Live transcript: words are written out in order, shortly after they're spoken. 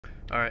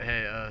Alright,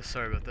 hey,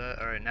 sorry about that.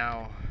 Alright,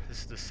 now, this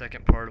is the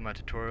second part of my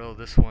tutorial.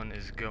 This one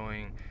is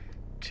going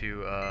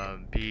to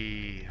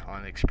be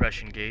on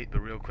expression gate, but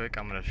real quick,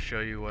 I'm going to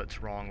show you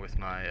what's wrong with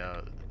my,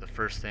 the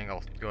first thing.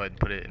 I'll go ahead and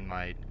put it in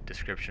my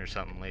description or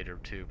something later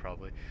too,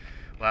 probably.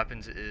 What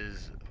happens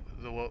is,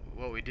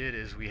 what we did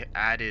is we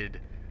added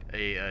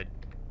a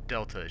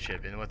delta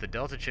chip, and what the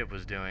delta chip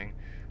was doing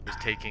was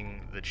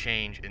taking the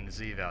change in the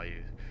z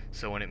value.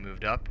 So when it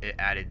moved up, it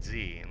added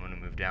z, and when it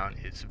moved down,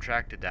 it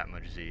subtracted that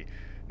much z,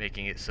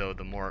 making it so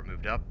the more it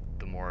moved up,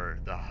 the more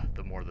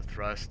the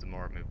thrust, the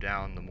more it moved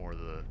down, the more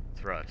the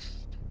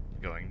thrust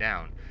going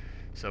down.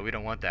 So we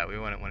don't want that. We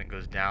want it when it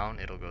goes down,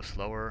 it'll go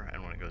slower,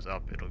 and when it goes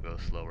up, it'll go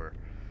slower.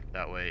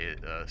 That way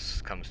it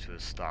comes to a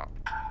stop.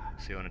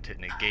 So you want to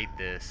negate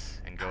this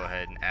and go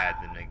ahead and add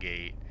the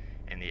negate,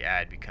 and the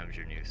add becomes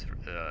your new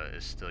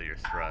is still your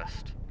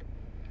thrust.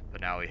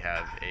 But now we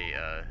have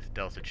a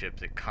delta chip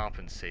that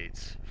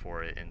compensates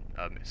for it and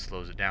it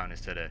slows it down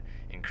instead of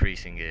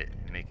increasing it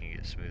and making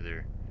it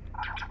smoother.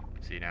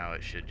 See, now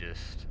it should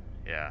just,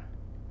 yeah.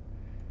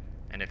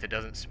 And if it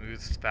doesn't smooth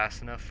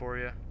fast enough for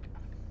you,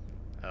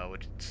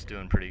 which it's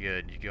doing pretty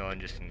good, you go and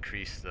just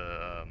increase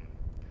the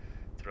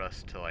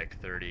thrust to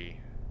like 30,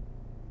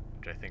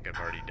 which I think I've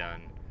already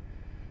done.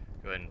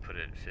 Go ahead and put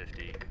it at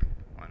 50.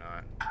 Why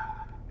not?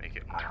 Make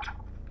it more.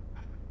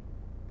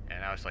 And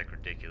now it's like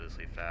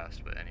ridiculously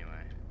fast, but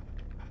anyway.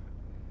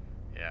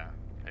 Yeah,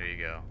 there you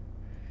go.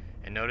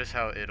 And notice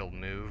how it'll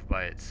move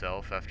by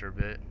itself after a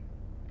bit.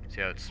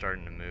 See how it's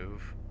starting to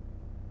move?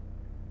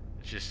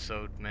 It's just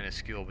so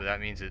minuscule, but that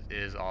means it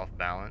is off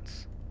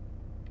balance.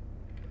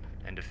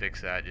 And to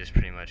fix that, just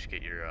pretty much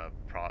get your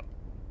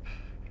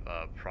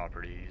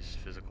properties,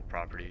 physical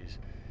properties,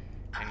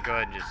 and go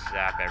ahead and just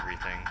zap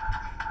everything.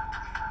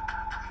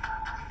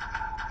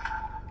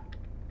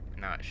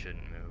 Now it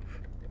shouldn't move.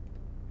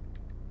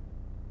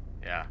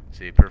 Yeah,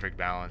 see, perfect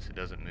balance. It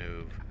doesn't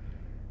move,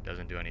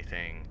 doesn't do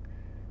anything,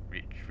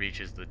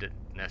 reaches the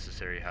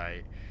necessary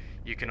height.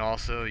 You can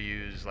also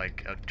use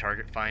like a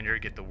target finder,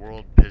 get the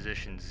world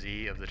position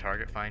Z of the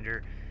target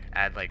finder,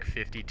 add like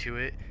 50 to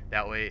it.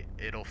 That way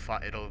it'll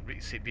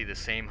be the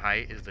same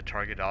height as the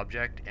target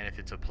object, and if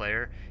it's a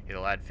player,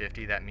 it'll add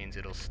 50. That means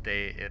it'll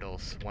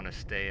want to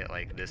stay at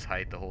like this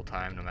height the whole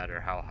time, no matter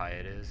how high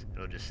it is.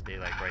 It'll just stay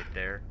like right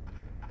there.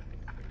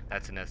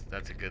 That's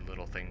a good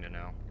little thing to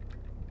know.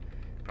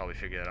 Probably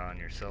figure that out on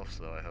yourself,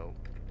 though, I hope.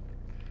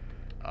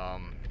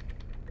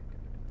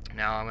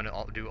 Now I'm going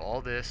to do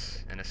all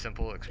this in a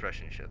simple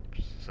expression chip,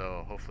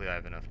 so hopefully I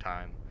have enough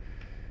time,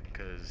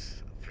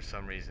 because for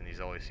some reason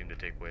these always seem to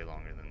take way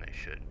longer than they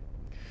should.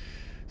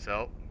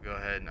 So go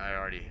ahead, and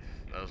I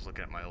was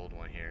looking at my old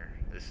one here.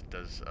 This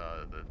does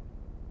the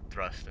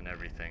thrust and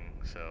everything,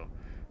 so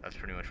that's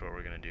pretty much what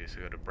we're going to do. So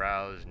go to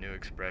Browse, New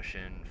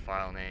Expression,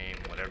 File Name,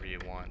 whatever you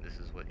want. This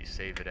is what you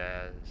save it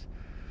as.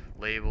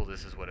 Label,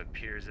 this is what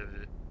appears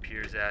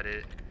at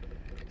it.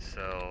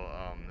 So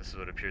this is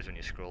what appears when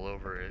you scroll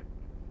over it.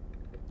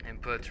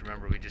 Inputs,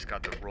 remember we just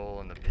got the roll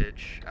and the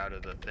pitch out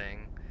of the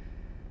thing,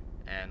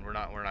 and we're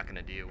not going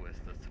to deal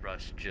with the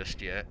thrust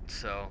just yet.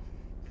 So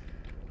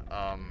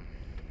then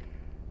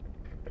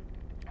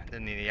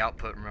the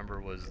output, remember,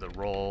 was the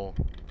roll,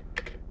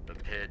 the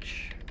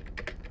pitch,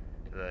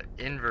 the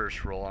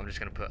inverse roll. I'm just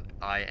going to put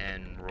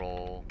IN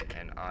roll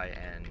and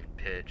IN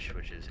pitch,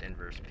 which is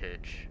inverse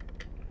pitch.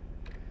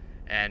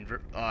 And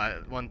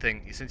one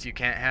thing, since you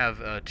can't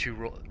have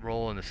two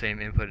roll in the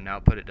same input and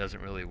output, it doesn't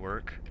really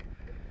work.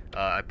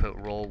 I put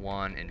roll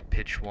 1 and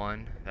pitch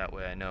 1. That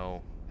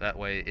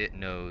way it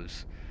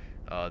knows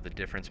the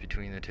difference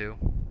between the two.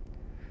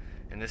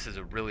 And this is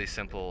a really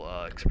simple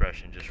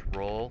expression. Just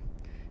roll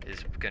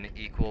is going to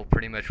equal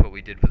pretty much what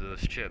we did with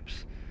those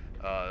chips.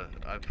 I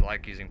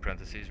like using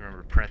parentheses.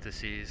 Remember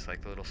parentheses,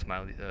 like the little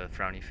smiley,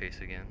 frowny face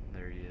again.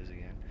 There he is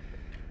again.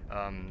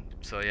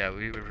 So yeah,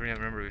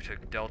 remember we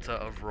took delta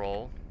of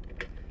roll,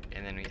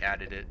 and then we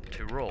added it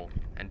to roll.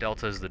 And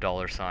delta is the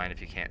 $sign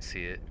if you can't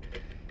see it.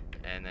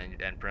 And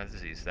then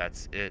parentheses,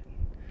 that's it.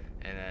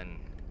 And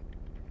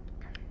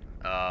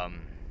then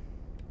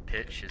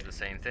pitch is the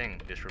same thing.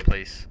 Just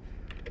replace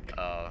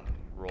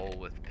roll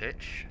with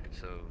pitch.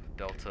 So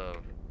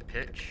delta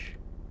pitch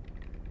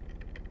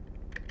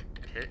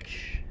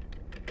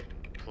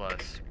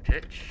plus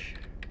pitch,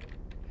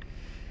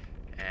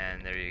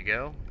 and there you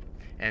go.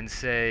 And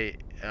say,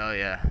 oh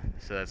yeah,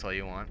 so that's all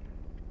you want.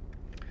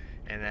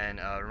 And then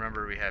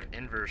remember we have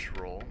inverse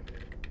roll,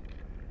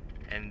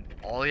 and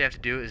all you have to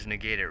do is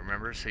negate it,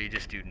 remember? So you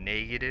just do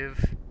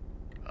negative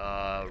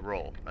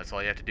roll. That's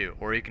all you have to do.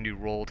 Or you can do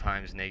roll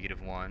times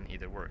 -1,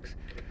 either works.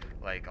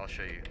 Like, I'll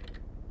show you.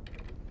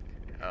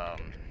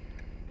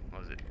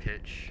 What was it?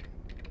 Pitch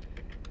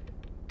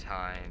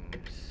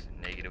times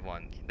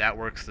 -1. That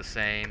works the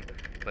same,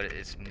 but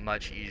it's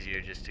much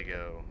easier just to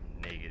go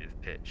negative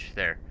pitch.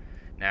 There.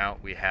 Now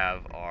we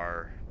have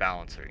our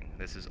balancing.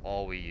 This is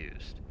all we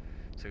used.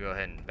 So go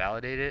ahead and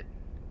validate it.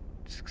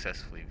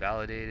 Successfully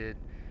validated.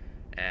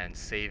 And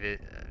save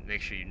it.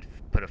 Make sure you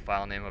put a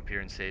file name up here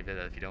and save it.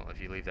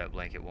 If you leave that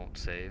blank, it won't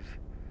save.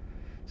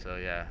 So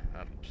yeah,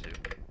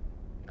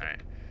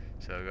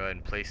 So go ahead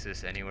and place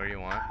this anywhere you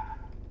want.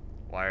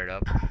 Wire it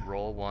up.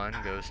 Roll 1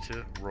 goes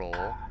to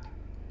roll.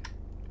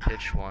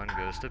 Pitch 1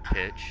 goes to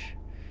pitch.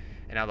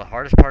 And now the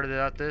hardest part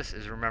about this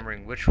is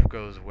remembering which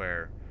goes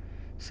where.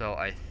 So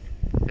I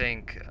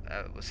think,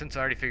 since I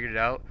already figured it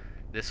out,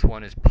 this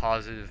one is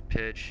positive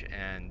pitch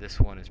and this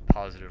one is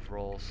positive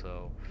roll.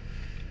 So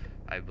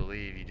I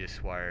believe you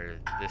just wire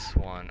this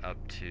one up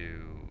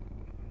to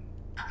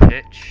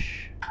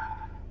pitch.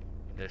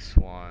 This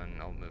one,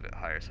 I'll move it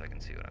higher so I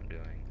can see what I'm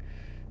doing.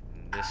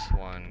 This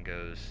one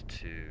goes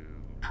to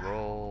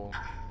roll.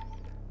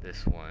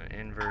 This one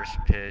inverse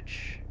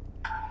pitch.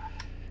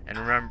 And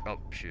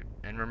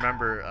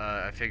remember,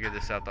 I figured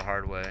this out the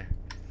hard way.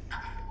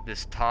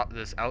 This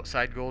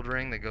outside gold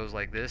ring that goes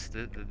like this,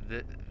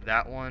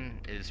 that one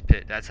is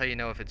pitch. That's how you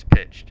know if it's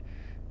pitched.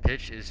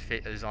 Pitch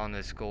is on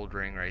this gold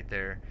ring right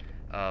there.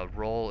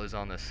 Roll is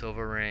on the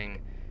silver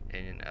ring,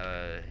 and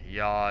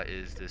yaw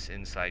is this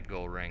inside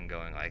gold ring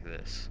going like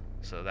this.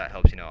 So that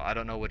helps you know. I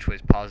don't know which way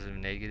is positive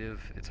and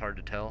negative. It's hard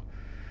to tell,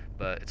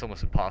 but it's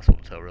almost impossible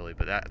to tell really.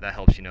 But that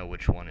helps you know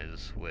which one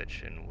is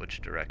which and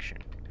which direction.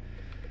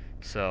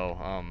 So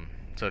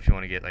so if you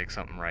want to get like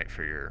something right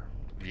for your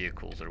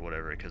vehicles or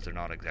whatever, because they're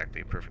not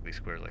exactly perfectly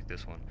square like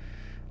this one.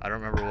 I don't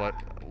remember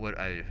what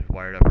I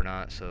wired up or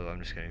not, so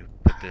I'm just going to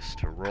put this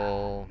to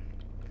roll,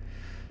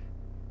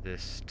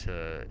 this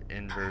to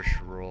inverse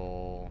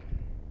roll,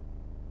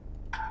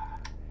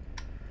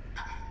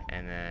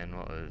 and then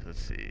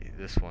let's see,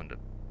 this one to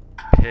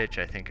pitch.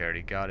 I think I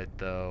already got it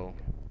though.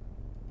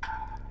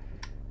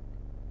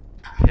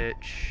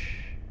 Pitch,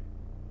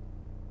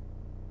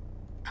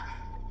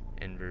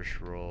 inverse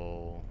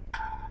roll.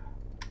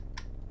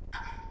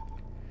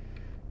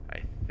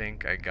 I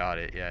think I got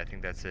it. Yeah, I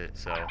think that's it.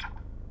 So,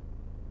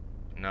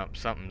 nope,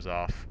 something's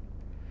off.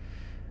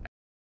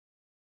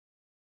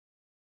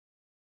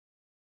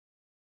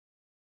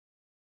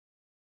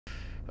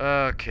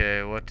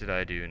 Okay, what did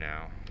I do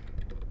now?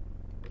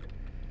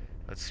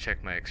 Let's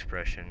check my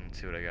expression and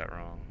see what I got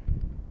wrong.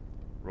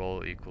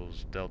 Roll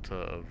equals delta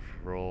of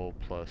roll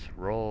plus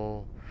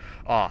roll.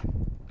 Ah,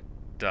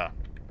 duh.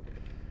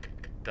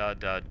 Duh.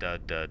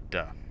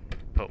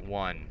 Put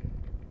 1.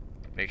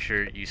 Make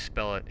sure you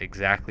spell it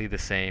exactly the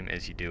same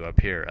as you do up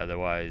here,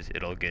 otherwise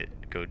it'll go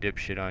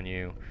dipshit on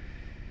you,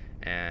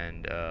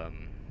 and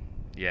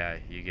yeah,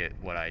 you get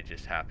what I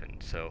just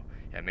happened. So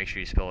yeah, make sure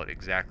you spell it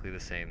exactly the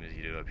same as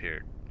you do up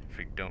here.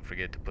 Don't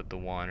forget to put the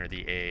 1 or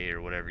the A or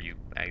whatever you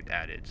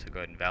added. So go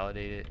ahead and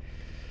validate it.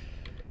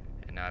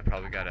 And now I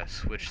probably gotta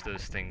switch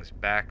those things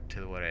back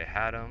to what I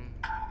had them.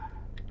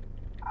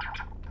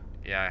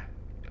 Yeah,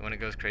 when it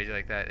goes crazy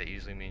like that, that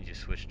usually means you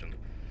switched them.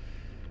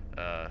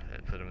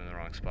 Put them in the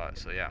wrong spot.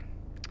 So yeah,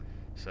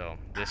 so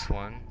this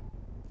one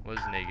was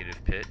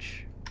negative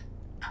pitch,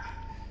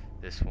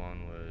 this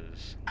one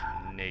was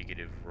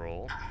negative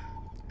roll.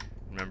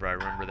 I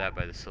remember that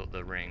by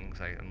the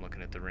rings. I'm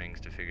looking at the rings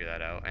to figure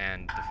that out,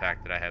 and the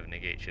fact that I have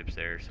negate chips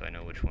there, so I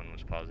know which one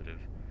was positive.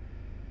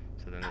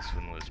 So then this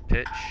one was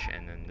pitch,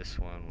 and then this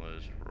one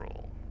was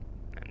roll,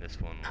 and this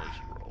one was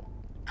roll.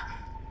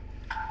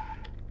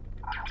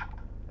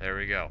 There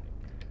we go.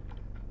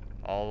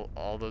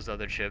 All those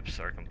other chips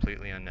are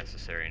completely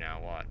unnecessary now,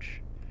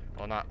 watch.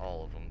 Well, not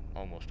all of them,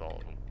 almost all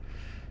of them.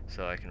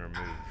 So I can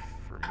remove.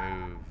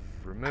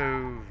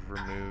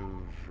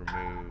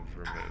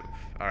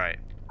 Alright.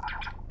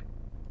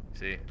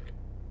 See?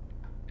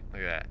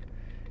 Look at that.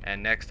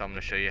 And next I'm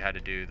going to show you how to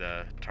do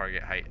the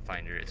target height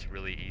finder. It's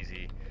really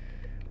easy.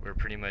 We're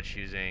pretty much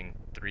using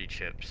 3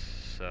 chips,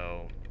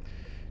 so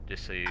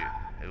just so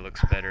it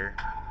looks better.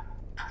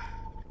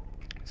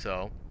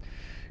 So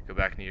go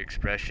back into your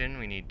expression.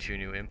 We need 2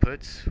 new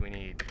inputs. We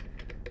need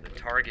the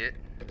target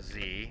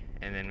Z,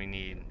 and then we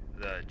need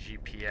the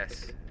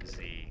GPS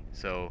Z.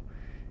 So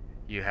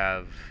you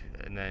have,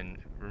 and then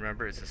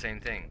remember it's the same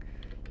thing.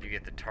 You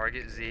get the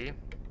target Z,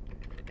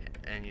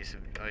 and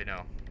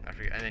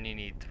and then you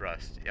need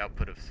thrust, the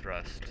output of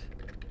thrust.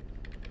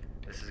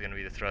 This is going to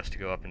be the thrust to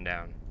go up and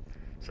down.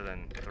 So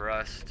then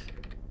thrust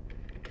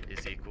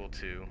is equal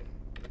to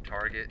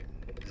target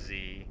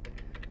Z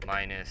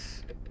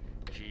minus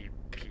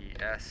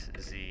GPS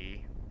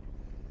Z.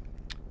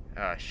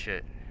 Ah,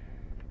 shit.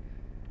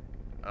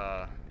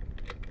 Oh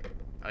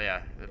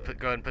yeah,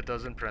 go ahead and put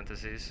those in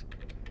parentheses.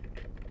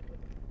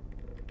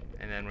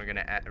 And then we're going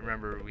to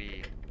remember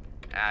we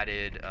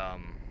added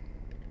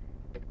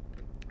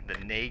the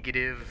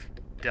negative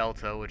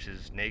delta, which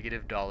is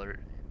negative dollar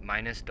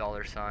minus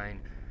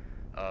 $sign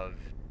of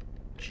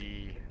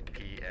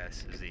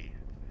GPSZ.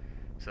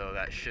 So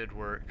that should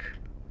work.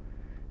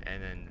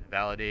 And then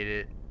validate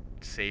it,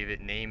 save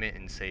it, name it,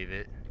 and save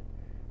it.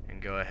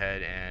 And go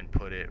ahead and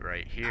put it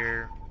right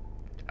here.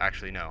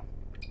 Actually, no.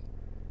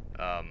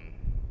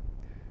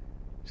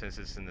 Since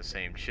it's in the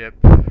same chip,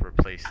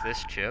 replace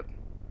this chip.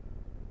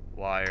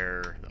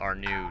 Wire our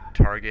new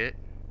target,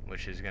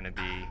 which is going to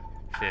be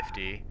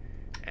 50,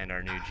 and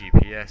our new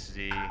GPS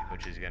Z,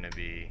 which is going to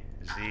be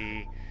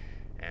Z,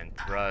 and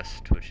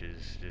thrust, which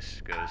is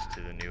just goes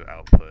to the new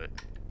output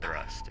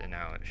thrust. And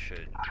now it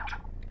should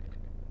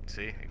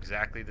See,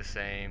 exactly the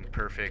same,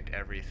 perfect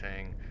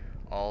everything,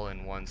 all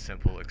in one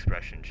simple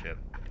expression chip.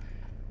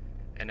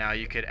 And now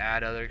you could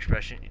add other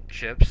expression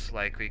chips,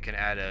 like we can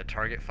add a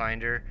target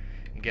finder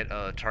and get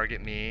a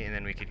target me, and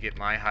then we could get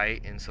my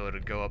height, and so it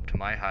would go up to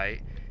my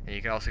height. And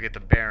you can also get the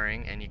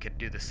bearing, and you could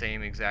do the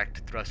same exact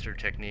thruster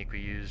technique we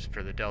used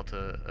for the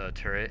Delta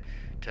turret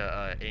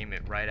to aim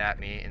it right at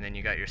me, and then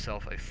you got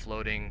yourself a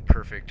floating,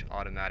 perfect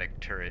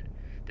automatic turret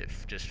that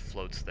just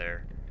floats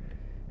there.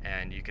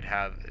 And you could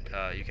have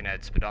you can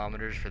add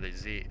speedometers for the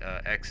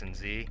X and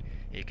Z.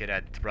 You could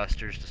add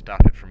thrusters to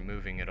stop it from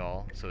moving at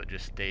all, so it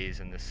just stays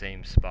in the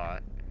same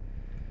spot.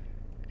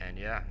 And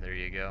yeah, there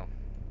you go.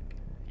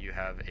 You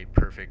have a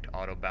perfect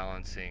auto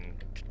balancing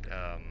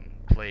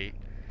plate,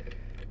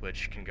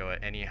 which can go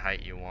at any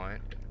height you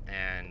want.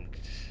 And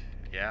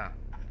yeah,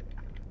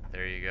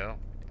 there you go.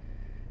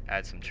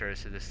 Add some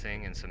turrets to this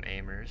thing and some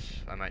aimers.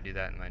 I might do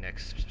that in my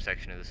next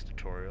section of this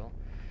tutorial.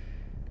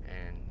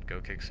 And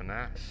go kick some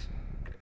ass.